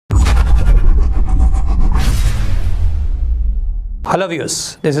Hello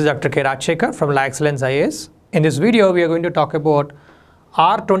viewers, this is Dr. K. Rajashekar from La Excellence IAS. In this video, we are going to talk about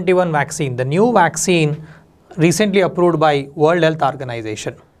R21 vaccine, the new vaccine recently approved by World Health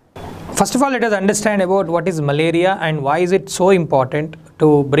Organization. First of all, let us understand about what is malaria and why is it so important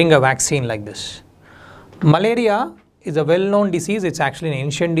to bring a vaccine like this. Malaria is a well-known disease. It's actually an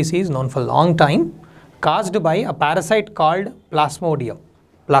ancient disease known for a long time, caused by a parasite called Plasmodium.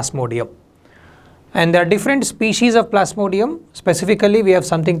 And there are different species of Plasmodium. Specifically, we have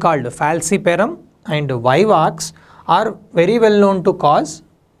something called Falciparum and Vivax are very well known to cause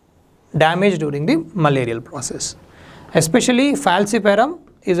damage during the malarial process. Especially Falciparum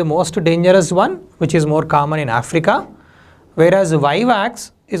is the most dangerous one, which is more common in Africa, whereas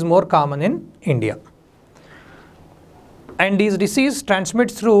Vivax is more common in India. And this disease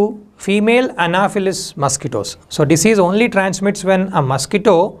transmits through female Anopheles mosquitoes. So disease only transmits when a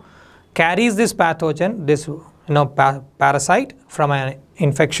mosquito carries this pathogen, this parasite from an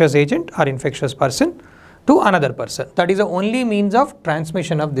infectious agent or infectious person to another person. That is the only means of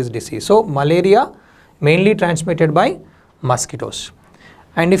transmission of this disease. So malaria mainly transmitted by mosquitoes.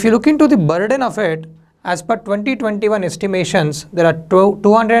 And if you look into the burden of it, as per 2021 estimations, there are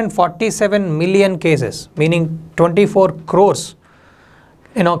 247 million cases, meaning 24 crores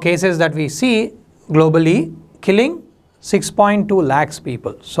cases that we see globally, killing 6.2 lakhs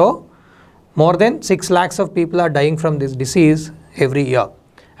people. So more than 6 lakhs of people are dying from this disease every year.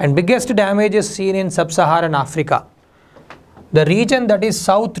 And biggest damage is seen in sub-Saharan Africa, the region that is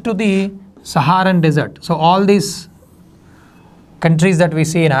south to the Saharan desert. So all these countries that we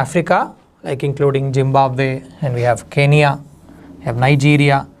see in Africa, like including Zimbabwe, and we have Kenya, we have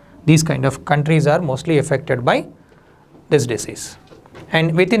Nigeria, these kind of countries are mostly affected by this disease.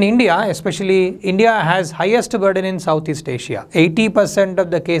 And within India, especially India has highest burden in Southeast Asia. 80%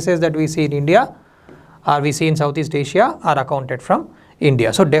 of the cases that we see in India or we see in Southeast Asia are accounted from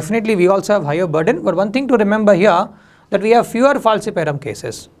India. So definitely we also have higher burden. But one thing to remember here, that we have fewer Falciparum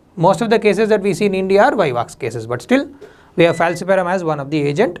cases. Most of the cases that we see in India are Vivax cases, but still we have Falciparum as one of the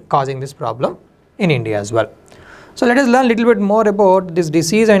agent causing this problem in India as well. So let us learn a little bit more about this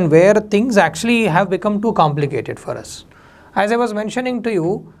disease and where things actually have become too complicated for us. As I was mentioning to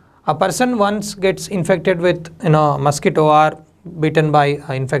you, a person once gets infected with mosquito or bitten by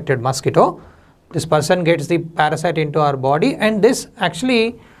an infected mosquito, this person gets the parasite into our body, and this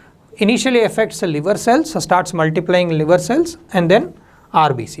actually initially affects the liver cells, so starts multiplying liver cells and then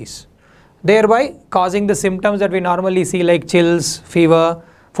RBCs, thereby causing the symptoms that we normally see like chills, fever,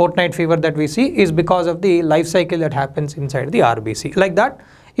 fortnight fever that we see is because of the life cycle that happens inside the RBC. Like that,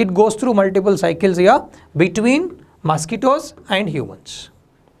 it goes through multiple cycles here between mosquitoes and humans.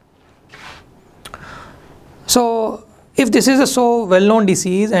 So if this is a so well-known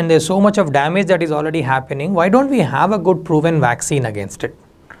disease and there's so much of damage that is already happening, why don't we have a good proven vaccine against it?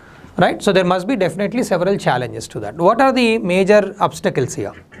 Right? So there must be definitely several challenges to that. What are the major obstacles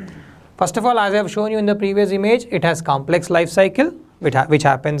here? First of all, as I have shown you in the previous image, it has complex life cycle which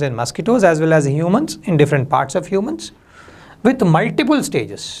happens in mosquitoes as well as humans, in different parts of humans, with multiple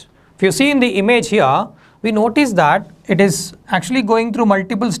stages. If you see in the image here, we notice that it is actually going through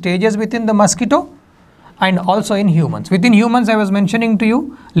multiple stages within the mosquito and also in humans. Within humans, I was mentioning to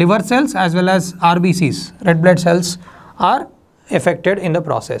you, liver cells as well as RBCs, red blood cells, are affected in the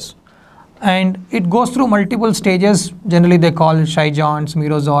process. And it goes through multiple stages. Generally, they call schizoids,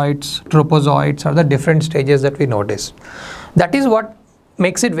 merozoites, tropozoites are the different stages that we notice. That is what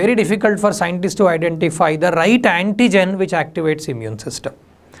makes it very difficult for scientists to identify the right antigen which activates immune system.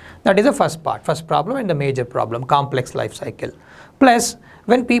 That is the first part, first problem and the major problem, complex life cycle. Plus,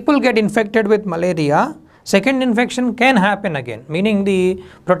 when people get infected with malaria, second infection can happen again, meaning the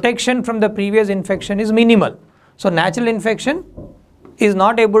protection from the previous infection is minimal. So natural infection is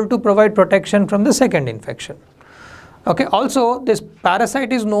not able to provide protection from the second infection. Okay. Also, this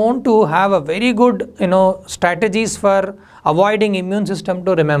parasite is known to have a very good strategies for avoiding immune system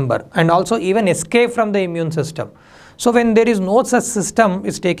to remember and also even escape from the immune system. So when there is no such system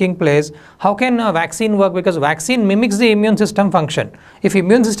is taking place, how can a vaccine work? Because vaccine mimics the immune system function. If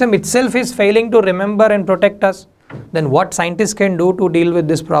immune system itself is failing to remember and protect us, then what scientists can do to deal with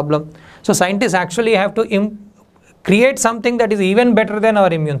this problem? So scientists actually have to create something that is even better than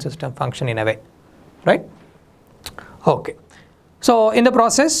our immune system function in a way, right? Okay. So in the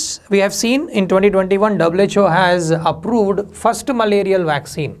process, we have seen in 2021, WHO has approved first malarial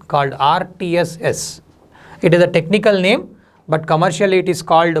vaccine called RTSS. It is a technical name, but commercially it is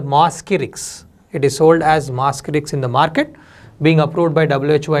called Mosquirix. It is sold as Mosquirix in the market, being approved by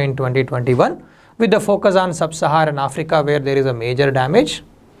WHO in 2021 with the focus on sub-Saharan Africa where there is a major damage.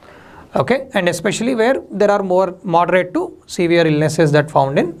 Okay, and especially where there are more moderate to severe illnesses that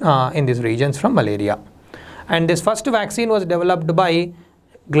found in these regions from malaria. And this first vaccine was developed by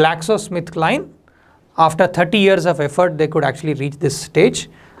GlaxoSmithKline. After 30 years of effort, they could actually reach this stage,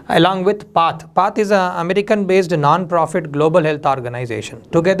 along with PATH. PATH is an American-based non-profit global health organization.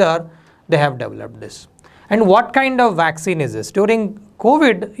 Together, they have developed this. And what kind of vaccine is this? During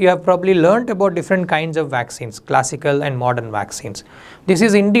COVID, you have probably learnt about different kinds of vaccines, classical and modern vaccines. This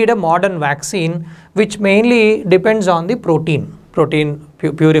is indeed a modern vaccine which mainly depends on the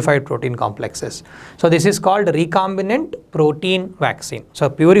purified protein complexes. So this is called recombinant protein vaccine. So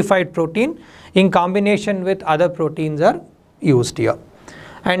purified protein in combination with other proteins are used here.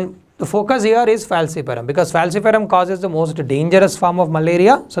 And the focus here is falciparum, because falciparum causes the most dangerous form of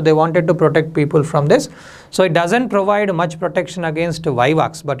malaria. So they wanted to protect people from this. So it doesn't provide much protection against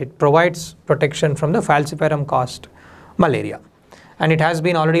vivax, but it provides protection from the falciparum caused malaria. And it has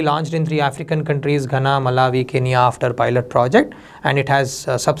been already launched in 3 African countries, Ghana, Malawi, Kenya, after pilot project. And it has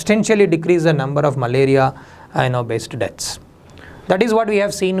substantially decreased the number of malaria based deaths. That is what we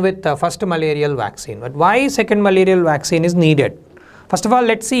have seen with the first malarial vaccine. But why second malarial vaccine is needed? First of all,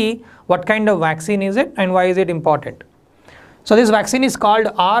 let's see what kind of vaccine is it and why is it important. So this vaccine is called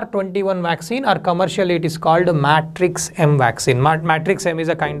R21 vaccine, or commercially it is called Matrix M vaccine. Matrix M is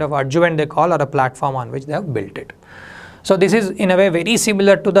a kind of adjuvant they call, or a platform on which they have built it. So this is in a way very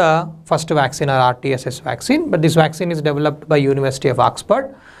similar to the first vaccine, or RTSS vaccine, but this vaccine is developed by University of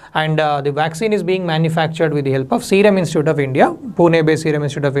Oxford, and the vaccine is being manufactured with the help of Serum Institute of India, Pune-based Serum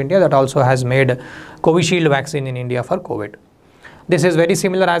Institute of India, that also has made Covishield vaccine in India for COVID. This is very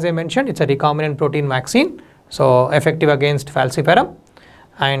similar, as I mentioned. It's a recombinant protein vaccine, so effective against falciparum,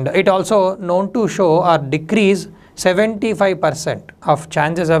 and it also known to show or decrease 75% of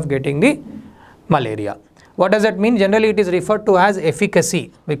chances of getting the malaria. What does that mean? Generally, it is referred to as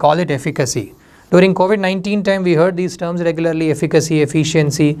efficacy. We call it efficacy. During COVID-19 time, we heard these terms regularly: efficacy,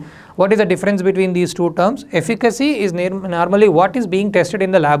 efficiency. What is the difference between these two terms? Efficacy is normally what is being tested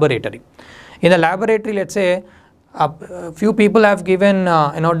in the laboratory. In the laboratory, let's say, a few people have given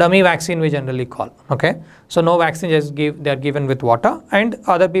dummy vaccine, we generally call, okay. So no vaccine, just they are given with water, and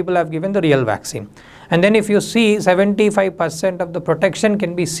other people have given the real vaccine. And then if you see, 75% of the protection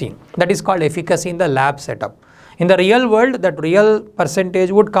can be seen. That is called efficacy in the lab setup. In the real world, that real percentage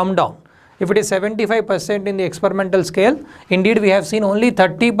would come down. If it is 75% in the experimental scale, indeed we have seen only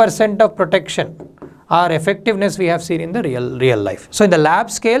 30% of protection or effectiveness we have seen in the real life. So in the lab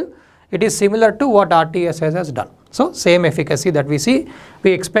scale, it is similar to what RTSS has done. So same efficacy that we see,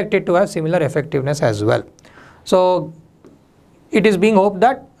 we expect it to have similar effectiveness as well. So it is being hoped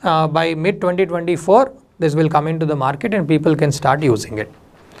that by mid-2024, this will come into the market and people can start using it.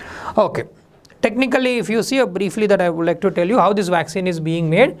 Okay. Technically, if you see briefly, that I would like to tell you how this vaccine is being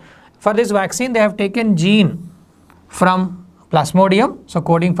made. For this vaccine, they have taken gene from Plasmodium, so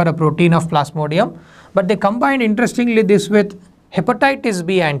coding for a protein of Plasmodium, but they combined interestingly this with hepatitis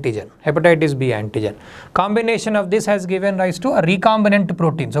B antigen. Combination of this has given rise to a recombinant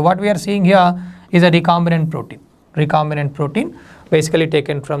protein. So what we are seeing here is a recombinant protein basically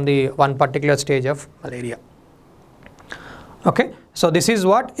taken from the one particular stage of malaria. Okay, so this is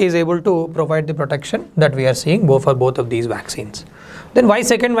what is able to provide the protection that we are seeing for both of these vaccines. Then why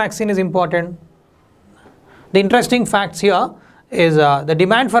second vaccine is important? The interesting facts here is the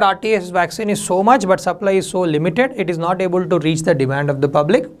demand for RTSS vaccine is so much, but supply is so limited, it is not able to reach the demand of the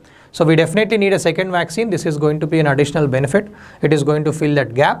public. So we definitely need a second vaccine. This is going to be an additional benefit. It is going to fill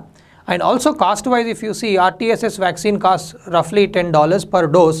that gap. And also cost wise, if you see, RTSS vaccine costs roughly $10 per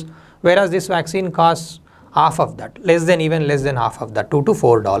dose, whereas this vaccine costs half of that, less than half of that, $2 to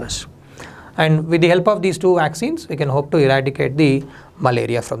 $4. And with the help of these two vaccines, we can hope to eradicate the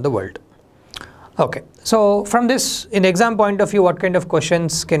malaria from the world. Okay, so from this, in exam point of view, what kind of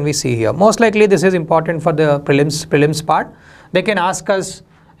questions can we see here? Most likely this is important for the prelims part. They can ask us,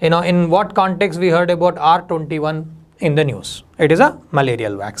 in what context we heard about R21 in the news. It is a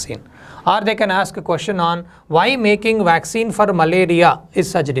malarial vaccine. Or they can ask a question on why making vaccine for malaria is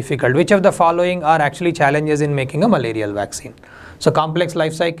such difficult. Which of the following are actually challenges in making a malarial vaccine? So complex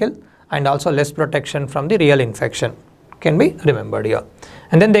life cycle and also less protection from the real infection can be remembered here.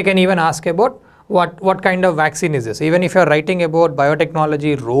 And then they can even ask about what kind of vaccine is this? Even if you are writing about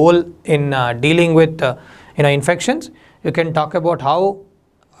biotechnology role in dealing with infections, you can talk about how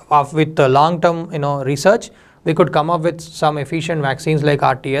with long-term research we could come up with some efficient vaccines like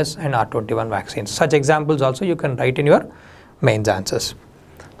RTS and R21 vaccines. Such examples also you can write in your mains answers.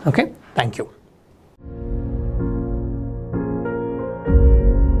 Okay, thank you.